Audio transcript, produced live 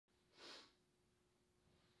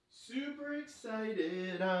Super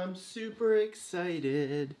excited, I'm super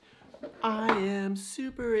excited. I am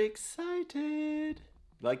super excited.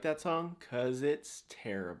 Like that song? 'Cause it's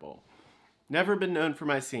terrible. Never been known for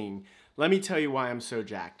my singing. Let me tell you why I'm so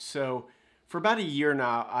jacked. So, for about a year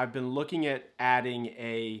now, I've been looking at adding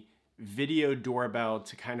a video doorbell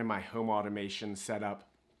to kind of my home automation setup.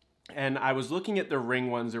 And I was looking at the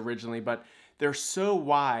Ring ones originally, but they're so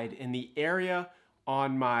wide, and the area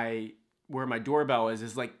on where my doorbell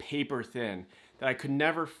is like paper thin, that I could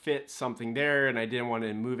never fit something there, and I didn't want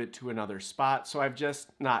to move it to another spot, so I've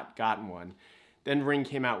just not gotten one. Then Ring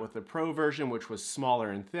came out with the Pro version, which was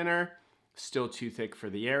smaller and thinner, still too thick for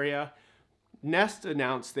the area. Nest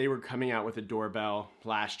announced they were coming out with a doorbell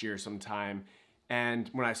last year sometime, and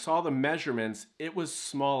when I saw the measurements, it was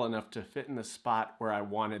small enough to fit in the spot where I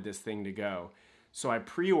wanted this thing to go. So I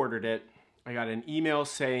pre-ordered it. I got an email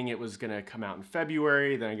saying it was gonna come out in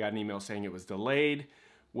February, then I got an email saying it was delayed.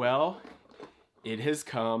 Well, it has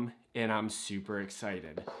come, and I'm super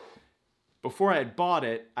excited. Before I had bought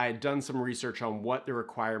it, I had done some research on what the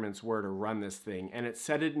requirements were to run this thing, and it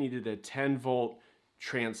said it needed a 10-volt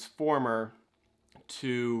transformer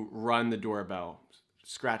to run the doorbell.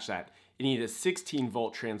 Scratch that. It needed a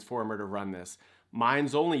 16-volt transformer to run this.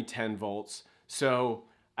 Mine's only 10 volts, so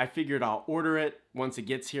I figured I'll order it. Once it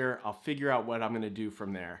gets here, I'll figure out what I'm gonna do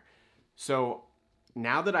from there. So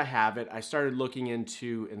now that I have it, I started looking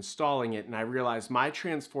into installing it, and I realized my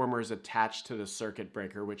transformer is attached to the circuit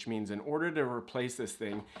breaker, which means in order to replace this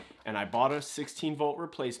thing, and I bought a 16-volt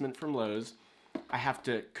replacement from Lowe's, I have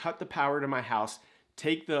to cut the power to my house,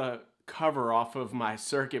 take the cover off of my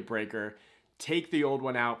circuit breaker, take the old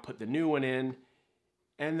one out, put the new one in,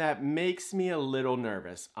 and that makes me a little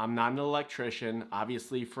nervous. I'm not an electrician,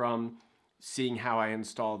 obviously from seeing how I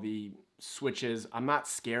install the switches. I'm not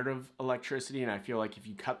scared of electricity, and I feel like if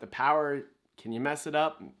you cut the power, can you mess it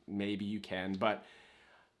up? Maybe you can, but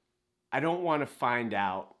I don't want to find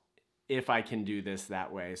out if I can do this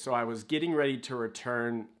that way. So I was getting ready to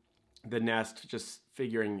return the Nest, just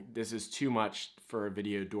figuring this is too much for a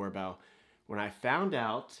video doorbell, when I found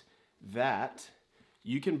out that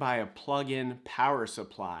you can buy a plug-in power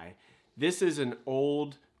supply. This is an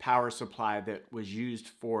old power supply that was used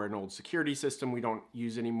for an old security system we don't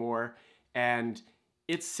use anymore, and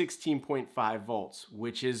it's 16.5 volts,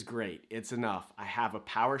 which is great. It's enough. I have a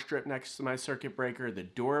power strip next to my circuit breaker. The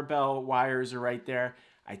doorbell wires are right there.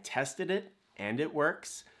 I tested it, and it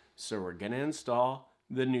works, so we're gonna install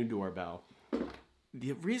the new doorbell.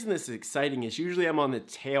 The reason this is exciting is usually I'm on the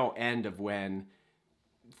tail end of when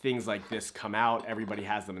things like this come out. Everybody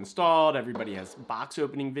has them installed. Everybody has box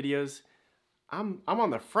opening videos. I'm on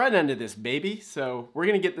the front end of this, baby. So we're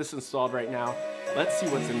gonna get this installed right now. Let's see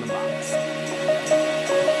what's in the box.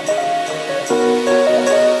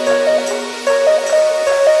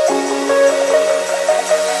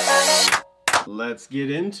 Let's get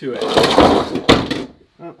into it.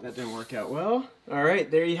 Oh, that didn't work out well. All right,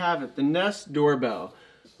 there you have it, the Nest doorbell.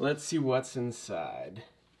 Let's see what's inside.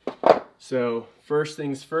 So first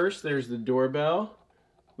things first, there's the doorbell.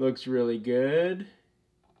 Looks really good.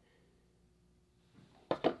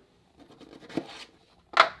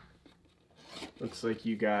 Looks like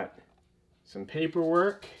you got some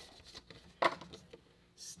paperwork,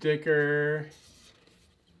 sticker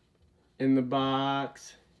in the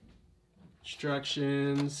box,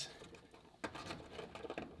 instructions,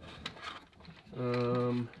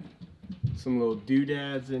 some little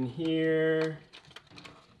doodads in here.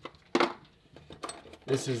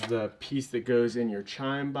 This is the piece that goes in your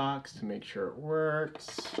chime box to make sure it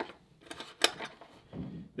works.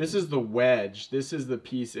 This is the wedge. This is the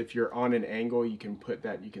piece, if you're on an angle, you can put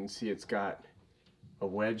that. You can see it's got a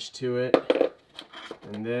wedge to it.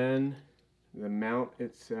 And then the mount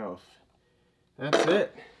itself. That's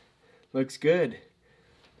it. Looks good.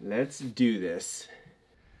 Let's do this.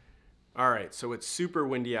 All right, so it's super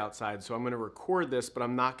windy outside, so I'm gonna record this, but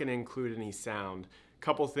I'm not gonna include any sound.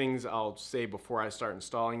 Couple things I'll say before I start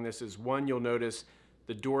installing this is, one, you'll notice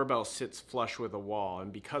the doorbell sits flush with a wall,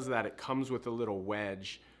 and because of that, it comes with a little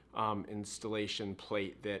wedge installation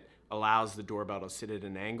plate that allows the doorbell to sit at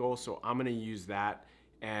an angle. So I'm gonna use that,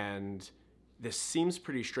 and this seems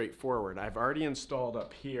pretty straightforward. I've already installed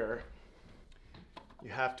up here. You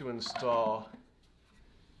have to install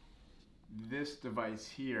this device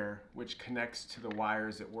here, which connects to the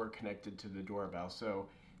wires that were connected to the doorbell. So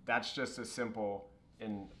that's just a simple,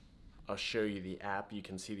 and I'll show you the app. You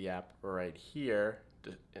can see the app right here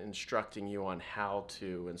instructing you on how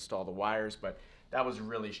to install the wires, but that was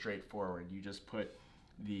really straightforward. You just put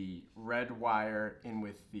the red wire in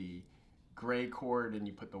with the gray cord, and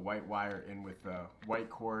you put the white wire in with the white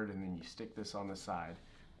cord, and then you stick this on the side.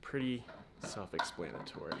 pretty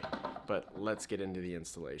self-explanatory, but let's get into the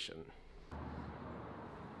installation.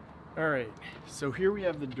 All right, so here we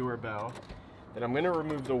have the doorbell that I'm gonna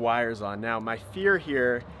remove the wires on. Now, my fear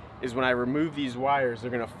here is when I remove these wires,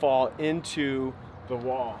 they're gonna fall into the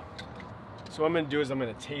wall. So what I'm gonna do is I'm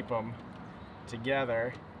gonna tape them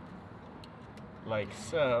together like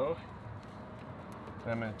so.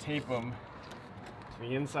 And I'm gonna tape them to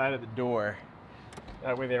the inside of the door.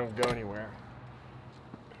 That way they don't go anywhere.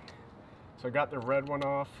 So I got the red one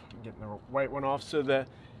off, I'm getting the white one off. So the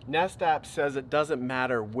Nest app says it doesn't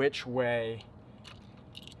matter which way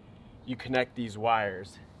you connect these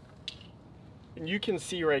wires. And you can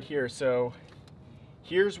see right here, so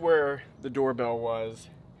here's where the doorbell was,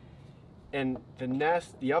 and the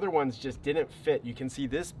Nest, the other ones just didn't fit. You can see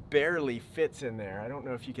this barely fits in there. I don't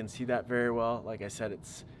know if you can see that very well. Like I said,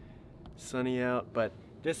 it's sunny out, but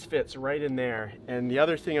this fits right in there. And the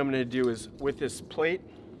other thing I'm gonna do is with this plate,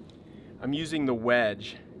 I'm using the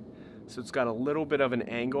wedge. So it's got a little bit of an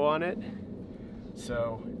angle on it.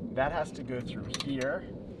 So that has to go through here.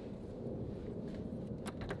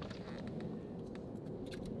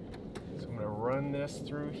 Run this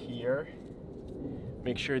through here.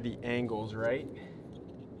 Make sure the angle's right.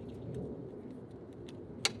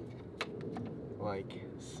 Like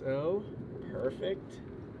so. Perfect.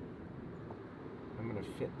 I'm gonna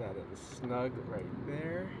fit that in snug right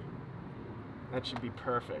there. That should be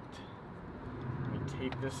perfect. Let me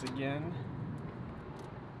tape this again.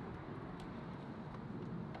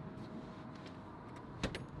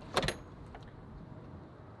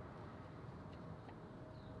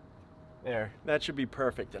 There, that should be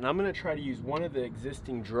perfect. And I'm gonna try to use one of the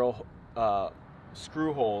existing drill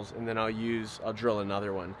screw holes, and then I'll drill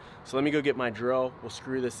another one. So let me go get my drill, we'll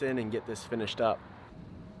screw this in and get this finished up.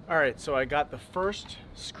 All right, so I got the first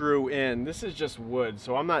screw in. This is just wood,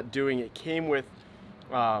 so I'm not doing it. It came with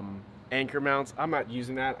anchor mounts. I'm not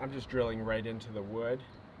using that, I'm just drilling right into the wood.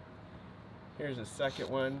 Here's a second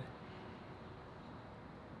one.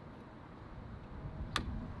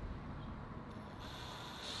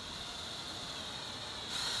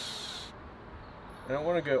 I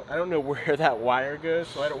don't know where that wire goes,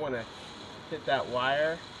 so I don't want to hit that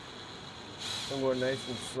wire. So I'm going nice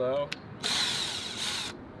and slow.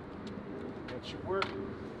 That should work.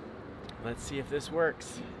 Let's see if this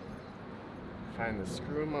works. Find the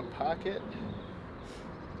screw in my pocket.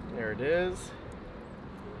 There it is.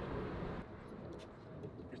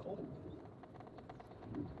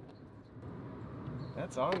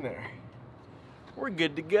 That's on there. We're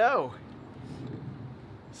good to go.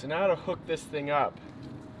 So now to hook this thing up.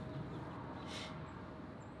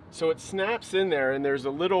 So it snaps in there, and there's a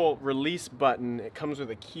little release button. It comes with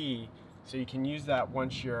a key, so you can use that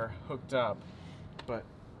once you're hooked up. But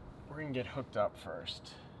we're gonna get hooked up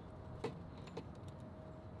first.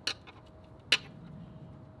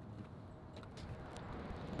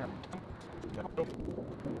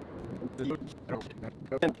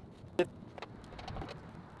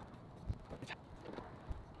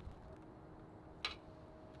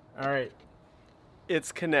 All right,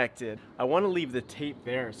 it's connected. I want to leave the tape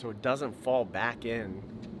there so it doesn't fall back in,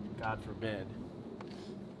 God forbid.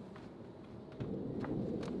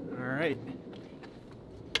 All right,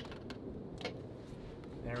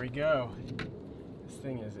 there we go. This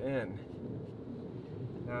thing is in.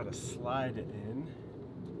 Now to slide it in.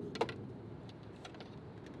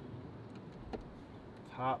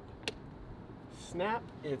 Top, snap,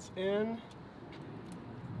 it's in.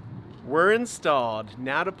 We're installed.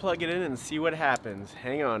 Now to plug it in and see what happens.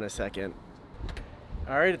 Hang on a second.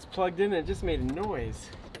 All right, it's plugged in and it just made a noise.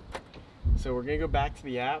 So we're gonna go back to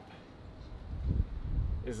the app.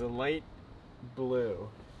 Is the light blue?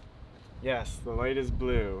 Yes, the light is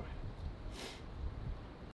blue.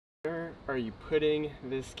 Where are you putting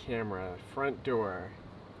this camera? Front door.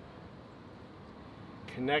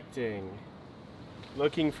 Connecting.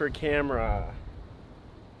 Looking for camera.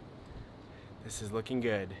 This is looking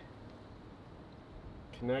good.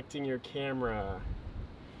 Connecting your camera.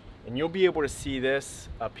 And you'll be able to see this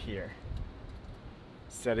up here.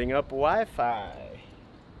 Setting up Wi-Fi.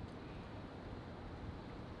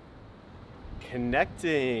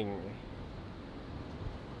 Connecting.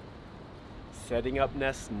 Setting up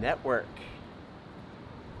Nest Network.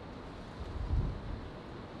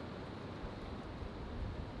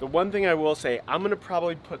 The one thing I will say, I'm gonna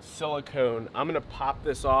probably put silicone. I'm gonna pop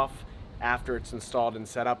this off after it's installed and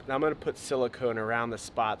set up, and I'm gonna put silicone around the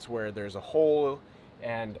spots where there's a hole,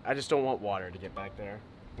 and I just don't want water to get back there.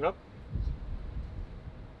 Nope.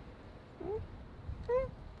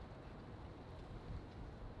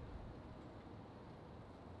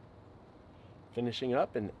 Finishing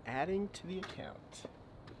up and adding to the account.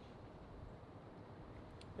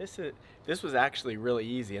 This was actually really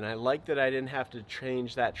easy, and I like that I didn't have to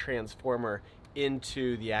change that transformer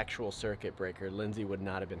into the actual circuit breaker. Lindsay would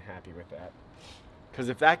not have been happy with that. Because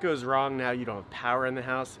if that goes wrong, now you don't have power in the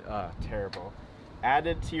house. Terrible.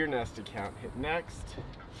 Added to your Nest account. Hit next.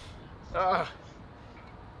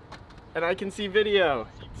 And I can see video.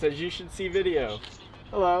 It says you should see video.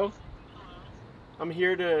 Hello. I'm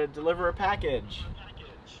here to deliver a package.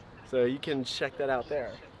 So you can check that out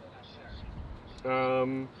there.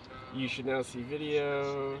 You should now see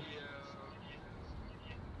video.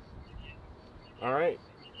 All right.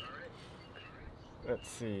 Let's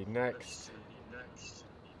see, next.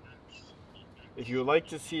 If you would like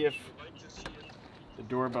to see if the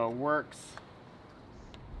doorbell works.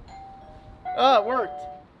 Oh, it worked.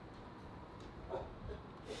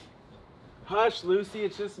 Hush, Lucy,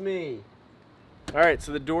 it's just me. All right,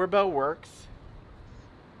 so the doorbell works.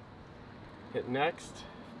 Hit next.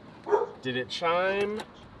 Did it chime?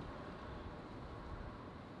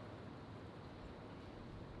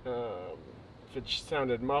 If it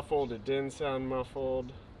sounded muffled, it didn't sound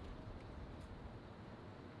muffled.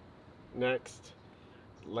 Next.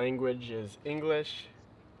 Language is English.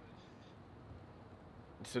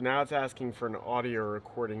 So now it's asking for an audio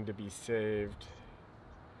recording to be saved.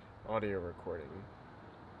 Audio recording.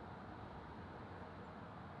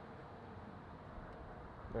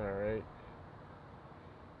 Alright.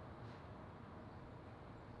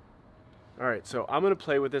 Alright, so I'm going to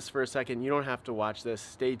play with this for a second. You don't have to watch this.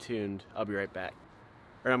 Stay tuned. I'll be right back.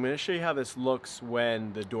 Alright, I'm going to show you how this looks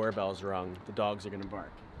when the doorbell's rung. The dogs are going to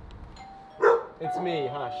bark. It's me,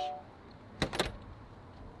 hush.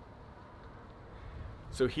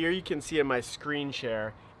 So here you can see in my screen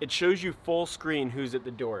share, it shows you full screen who's at the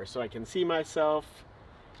door. So I can see myself,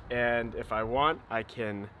 and if I want, I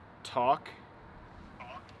can talk.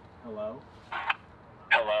 Hello?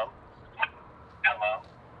 Hello? Hello?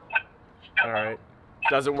 Alright.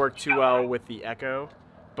 Doesn't work too well with the echo,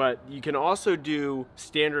 but you can also do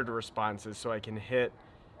standard responses. So I can hit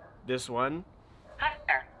this one. Hi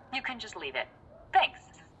there. You can just leave it. Thanks.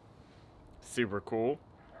 Super cool.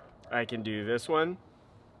 I can do this one.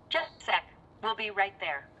 Just a sec. We'll be right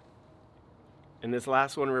there. And this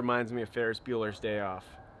last one reminds me of Ferris Bueller's Day Off.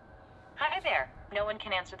 Hi there. No one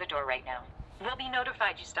can answer the door right now. We'll be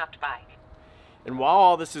notified you stopped by. And while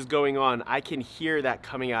all this is going on, I can hear that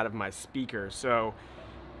coming out of my speaker. So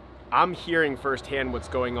I'm hearing firsthand what's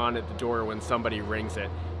going on at the door when somebody rings it.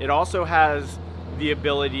 It also has the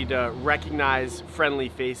ability to recognize friendly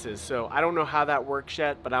faces. So I don't know how that works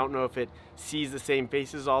yet, but I don't know if it sees the same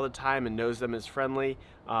faces all the time and knows them as friendly.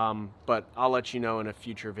 But I'll let you know in a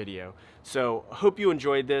future video. So hope you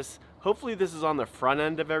enjoyed this. Hopefully this is on the front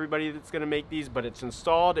end of everybody that's gonna make these, but it's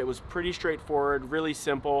installed. It was pretty straightforward, really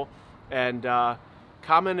simple. And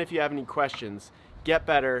comment if you have any questions. Get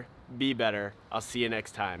better, be better. I'll see you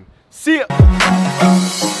next time. See ya!